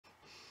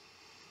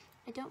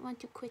I don't want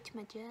to quit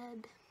my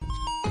job.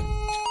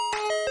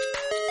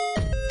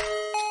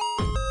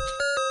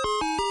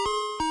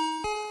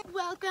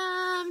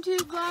 Welcome to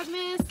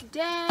Vlogmas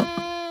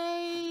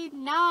Day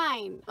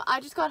 9. I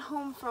just got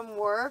home from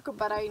work,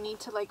 but I need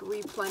to like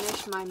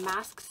replenish my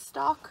mask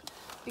stock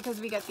because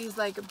we get these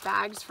like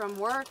bags from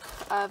work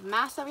of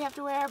masks that we have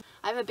to wear.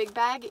 I have a big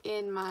bag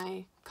in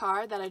my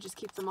car that I just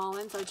keep them all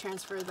in, so I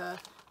transfer the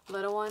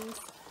little ones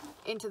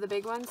into the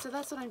big ones. So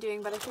that's what I'm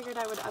doing, but I figured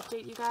I would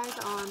update you guys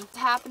on what's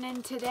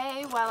happening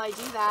today while I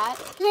do that.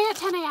 Today at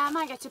 10 a.m.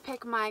 I get to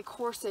pick my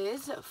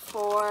courses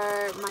for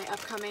my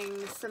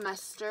upcoming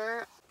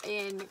semester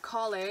in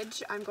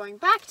college. I'm going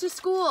back to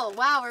school.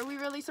 Wow, are we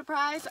really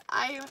surprised?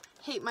 I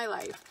hate my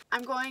life.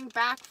 I'm going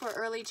back for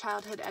early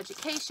childhood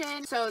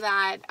education so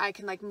that I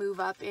can like move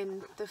up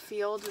in the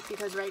field,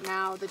 because right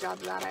now the job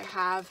that I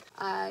have,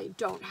 I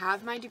don't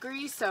have my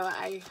degree, so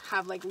I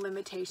have like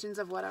limitations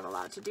of what I'm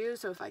allowed to do.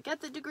 So if I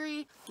get the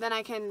degree, then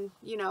I can,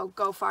 you know,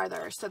 go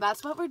farther. So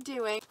that's what we're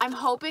doing. I'm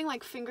hoping,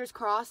 like fingers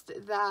crossed,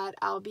 that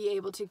I'll be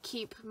able to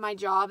keep my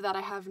job that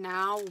I have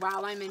now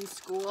while I'm in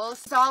school.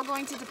 It's all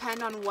going to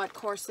depend on what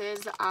courses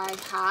I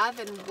have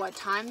and what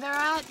time they're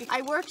at.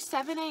 I work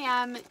 7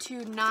 a.m.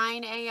 to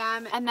 9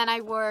 a.m. and then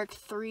I work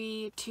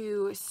 3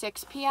 to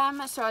 6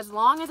 p.m. So as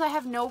long as I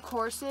have no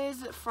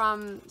courses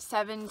from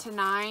 7 to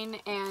 9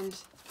 and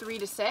 3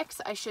 to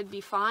 6, I should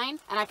be fine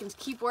and I can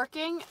keep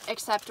working,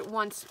 except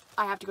once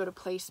I have to go to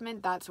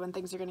placement, that's when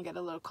things are going to get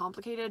a little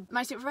complicated.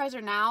 My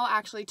supervisor now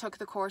actually took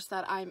the course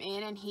that I'm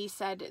in, and he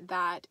said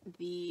that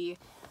the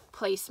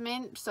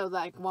placement, so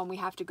like when we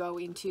have to go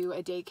into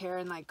a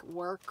daycare and like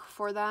work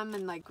for them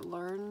and like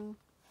learn,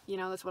 you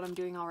know, that's what I'm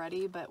doing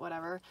already, but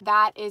whatever,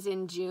 that is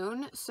in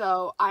June.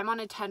 So I'm on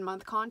a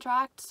 10-month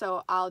contract,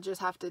 so I'll just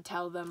have to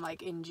tell them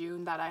like in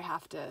June that I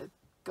have to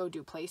go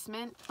do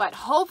placement. But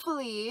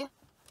hopefully,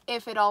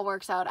 if it all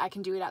works out, I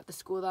can do it at the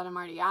school that I'm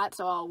already at.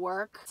 So I'll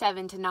work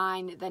 7 to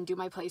 9, then do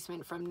my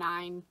placement from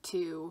 9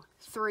 to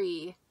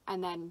 3,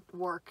 and then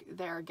work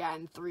there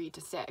again 3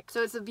 to 6.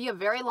 So it'll be a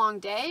very long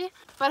day,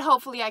 but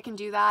hopefully I can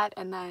do that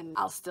and then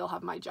I'll still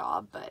have my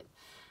job, but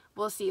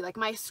we'll see. Like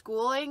my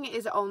schooling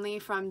is only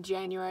from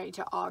January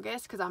to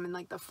August because I'm in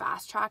like the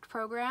fast track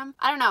program.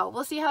 I don't know.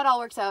 We'll see how it all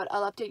works out.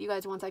 I'll update you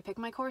guys once I pick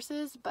my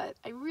courses, but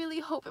I really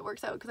hope it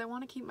works out because I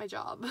want to keep my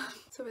job.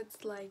 So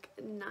it's like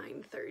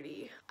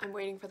 9:30. I'm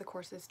waiting for the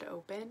courses to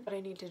open, but I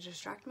need to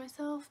distract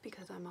myself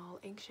because I'm all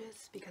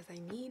anxious because I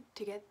need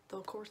to get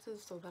the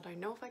courses so that I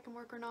know if I can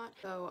work or not.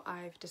 So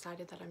I've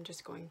decided that I'm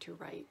just going to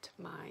write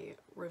my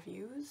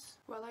reviews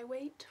while I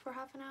wait for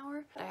half an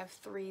hour. I have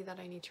 3 that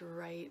I need to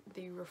write: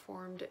 the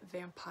Reformed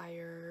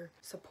Vampire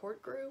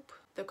Support Group,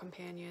 The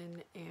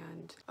Companion,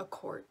 and A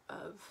Court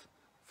of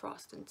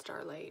Frost and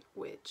Starlight,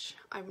 which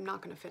I'm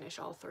not going to finish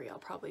all 3. I'll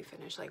probably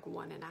finish like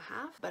 1.5,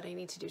 but I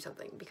need to do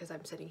something because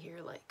I'm sitting here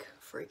like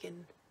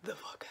freaking the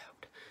fuck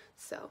out.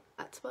 So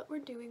that's what we're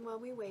doing while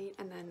we wait,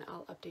 and then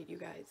I'll update you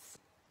guys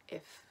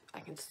if I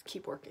can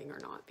keep working or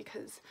not,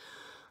 because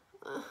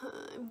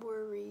I'm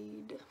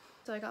worried.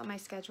 So I got my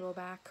schedule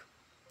back,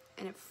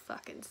 and it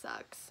fucking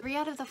sucks. 3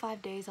 out of the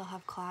 5 days I'll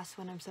have class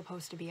when I'm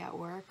supposed to be at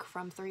work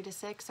from 3 to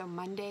 6. So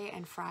Monday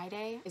and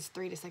Friday is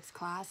 3 to 6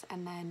 class,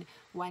 and then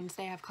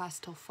Wednesday I have class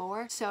till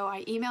 4. So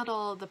I emailed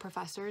all the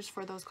professors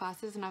for those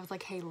classes and I was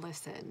like, hey,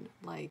 listen,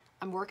 like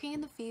I'm working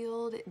in the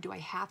field. Do I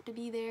have to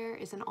be there?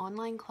 Is an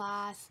online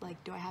class,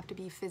 like, do I have to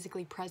be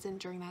physically present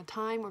during that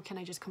time, or can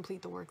I just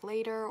complete the work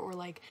later? Or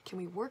like, can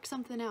we work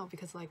something out?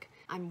 Because like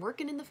I'm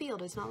working in the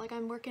field. It's not like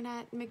I'm working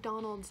at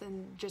McDonald's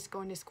and just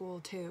going to school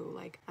too.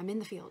 Like I'm in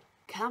the field.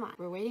 Come on.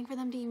 We're waiting for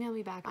them to email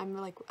me back. I'm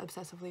like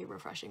obsessively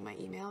refreshing my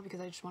email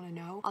because I just want to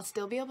know. I'll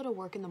still be able to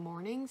work in the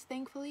mornings,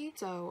 thankfully.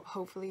 So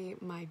hopefully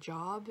my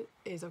job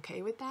is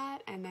okay with that.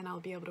 And then I'll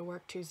be able to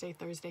work Tuesday,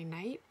 Thursday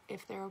night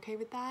if they're okay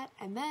with that.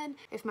 And then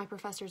if my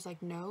professor's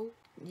like, no,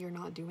 you're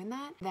not doing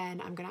that, then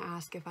I'm going to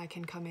ask if I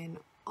can come in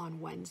on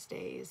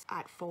Wednesdays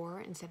at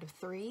 4 instead of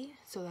 3,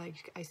 so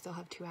like I still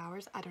have 2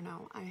 hours. I don't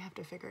know. I have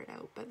to figure it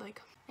out, but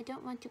like I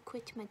don't want to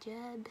quit my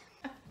job.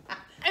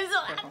 I'm so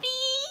happy.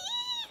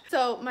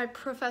 So my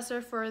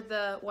professor for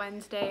the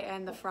Wednesday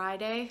and the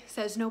Friday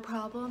says no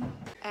problem,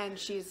 and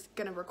she's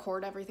gonna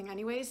record everything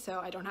anyways, so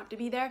I don't have to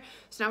be there.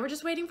 So now we're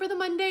just waiting for the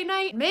Monday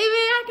night. Maybe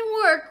I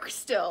can work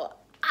still.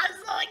 I'm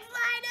so excited!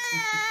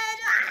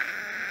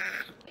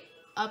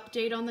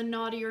 Update on the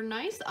naughty or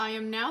nice. I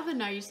am now the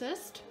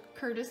nicest.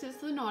 Curtis is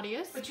the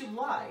naughtiest. But you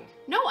lied.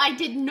 No, I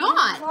did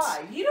not. You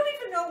lied. You don't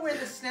even know where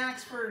the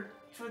snacks for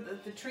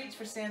the treats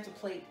for Santa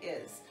plate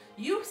is.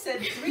 You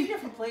said 3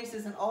 different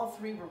places and all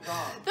 3 were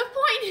wrong. The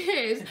point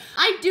is,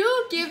 I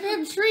do give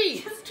him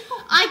treats.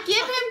 I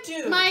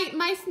give him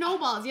my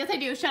snowballs. Yes, I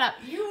do. Shut up.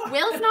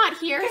 Will's not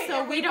here,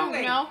 so we don't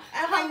know.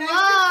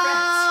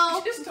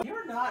 Hello.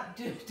 You're not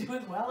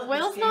doing well at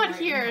Will's this game not right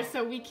here, now.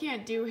 so we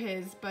can't do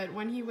his. But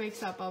when he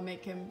wakes up, I'll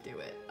make him do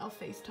it. I'll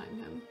FaceTime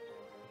him.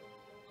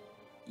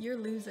 You're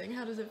losing.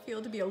 How does it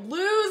feel to be a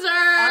loser?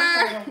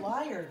 I'm not a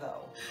liar,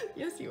 though.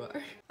 Yes, you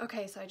are.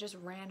 Okay, so I just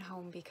ran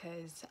home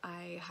because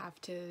I have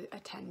to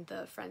attend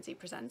the Frenzy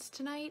Presents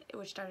tonight,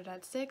 which started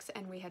at 6,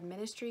 and we had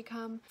ministry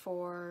come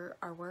for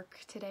our work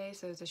today,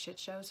 so it was a shit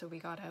show, so we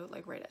got out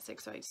like right at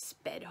 6, so I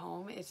sped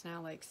home. It's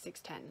now like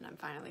 6:10 and I'm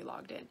finally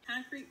logged in.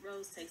 Concrete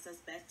Rose takes us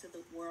back to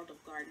the world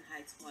of Garden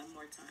Heights one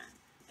more time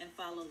and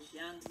follows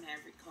young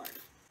Maverick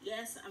Carter.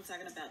 Yes, I'm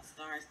talking about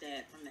Star's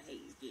dad from The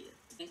Hate U Give.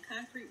 In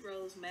Concrete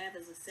Rose, Mav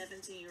is a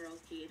 17-year-old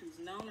kid who's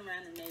known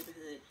around the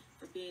neighborhood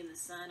for being the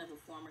son of a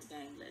former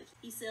gang legend.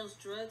 He sells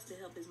drugs to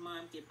help his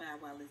mom get by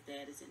while his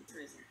dad is in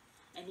prison,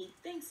 and he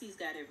thinks he's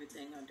got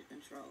everything under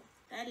control.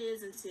 That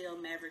is until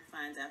Maverick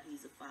finds out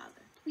he's a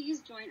father.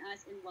 Please join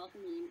us in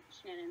welcoming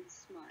Shannon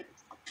Smart.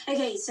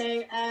 Okay, so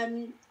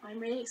I'm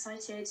really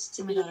excited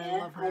to be God,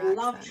 here. I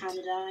love accent.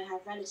 Canada. I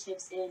have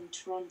relatives in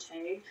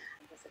Toronto.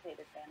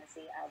 Anticipated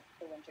fantasy of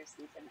the winter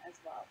season as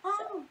well.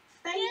 Oh,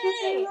 thank you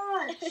so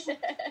much.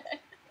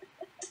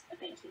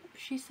 Thank you.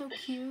 She's so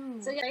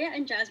cute. So Rhea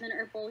and Jasmine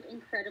are both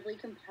incredibly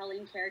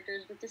compelling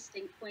characters with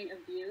distinct point of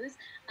views.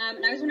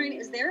 And I was wondering,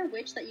 is there a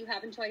witch that you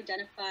happen to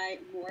identify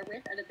more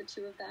with out of the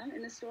two of them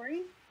in the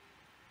story?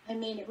 I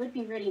mean, it would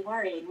be really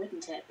worrying,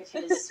 wouldn't it?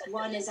 Because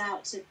one is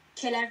out to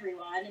kill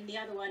everyone and the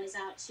other one is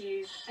out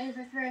to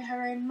overthrow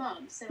her own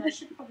mum. So I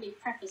should probably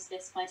preface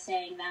this by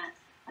saying that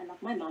I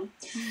love my mum.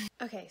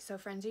 Okay, so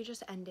Frenzy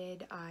just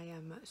ended. I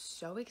am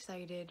so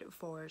excited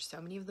for so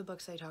many of the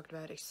books I talked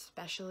about,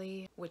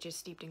 especially Witches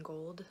Steeped in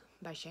Gold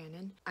by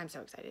Shannon. I'm so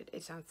excited.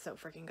 It sounds so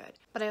freaking good.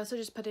 But I also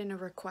just put in a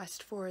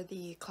request for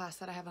the class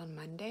that I have on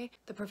Monday.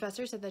 The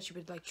professor said that she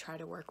would like try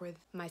to work with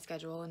my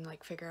schedule and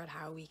like figure out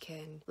how we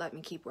can let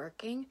me keep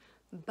working.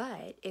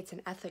 But it's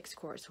an ethics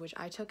course, which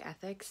I took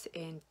ethics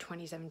in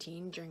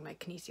 2017 during my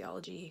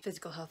kinesiology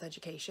physical health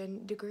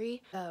education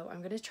degree. So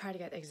I'm gonna try to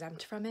get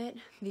exempt from it.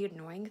 The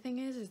annoying thing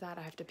is that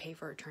I have to pay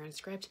for a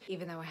transcript,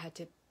 even though I had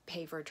to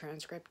pay for a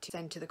transcript to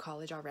send to the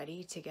college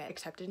already to get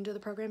accepted into the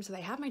program. So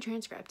they have my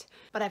transcript,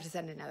 but I have to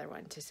send another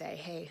one to say,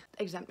 hey,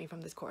 exempt me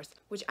from this course,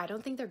 which I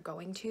don't think they're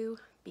going to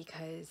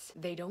because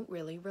they don't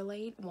really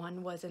relate.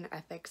 One was an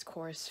ethics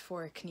course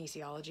for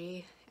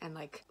kinesiology and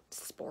like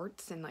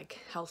sports and like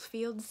health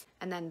fields,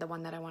 and then the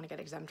one that I want to get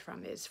exempt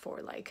from is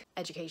for like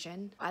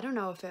education. I don't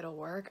know if it'll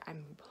work.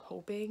 I'm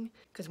hoping,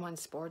 because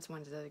one's sports,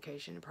 one's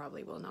education. It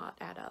probably will not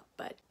add up,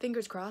 but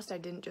fingers crossed I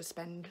didn't just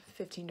spend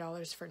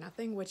 $15 for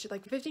nothing, which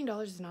like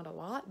 $15 is not a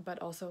lot, but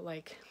also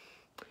like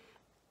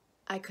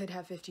I could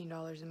have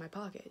 $15 in my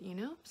pocket, you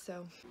know?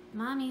 So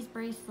Mommy's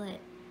bracelet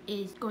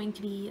is going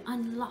to be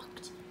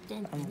unlocked.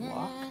 Dun, dun, dun.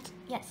 Unlocked?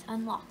 Yes,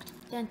 unlocked.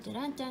 Dun, dun,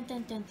 dun, dun,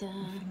 dun, dun,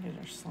 dun.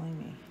 Fingers are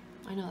slimy.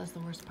 I know, that's the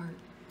worst part.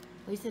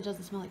 At least it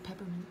doesn't smell like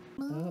peppermint.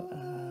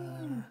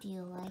 Do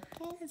you like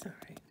it? It's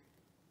alright.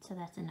 So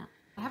that's enough.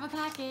 I have a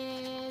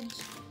package.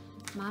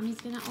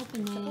 Mommy's gonna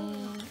open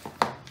it.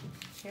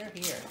 Here.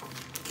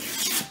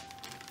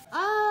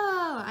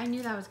 Oh, I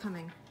knew that was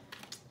coming.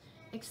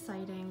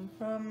 Exciting.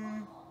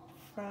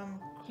 From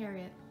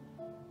Harriet,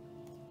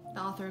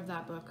 the author of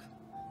that book.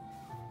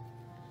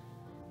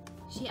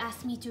 She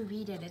asked me to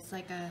read it. It's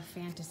like a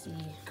fantasy.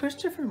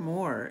 Christopher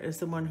Moore is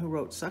the one who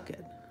wrote Suck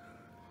It.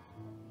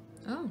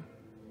 Oh,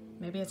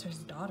 maybe it's his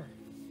daughter.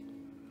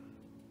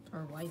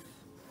 Or wife.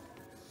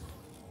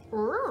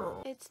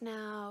 It's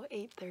now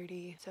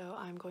 8:30, so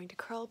I'm going to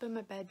curl up in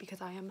my bed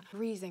because I am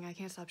freezing. I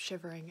can't stop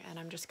shivering, and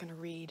I'm just gonna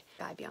read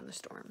Guide Beyond the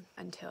Storm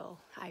until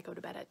I go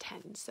to bed at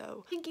 10.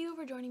 So thank you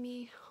for joining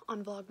me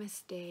on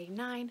Vlogmas Day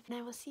 9, and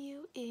I will see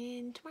you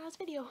in tomorrow's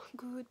video.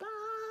 Goodbye!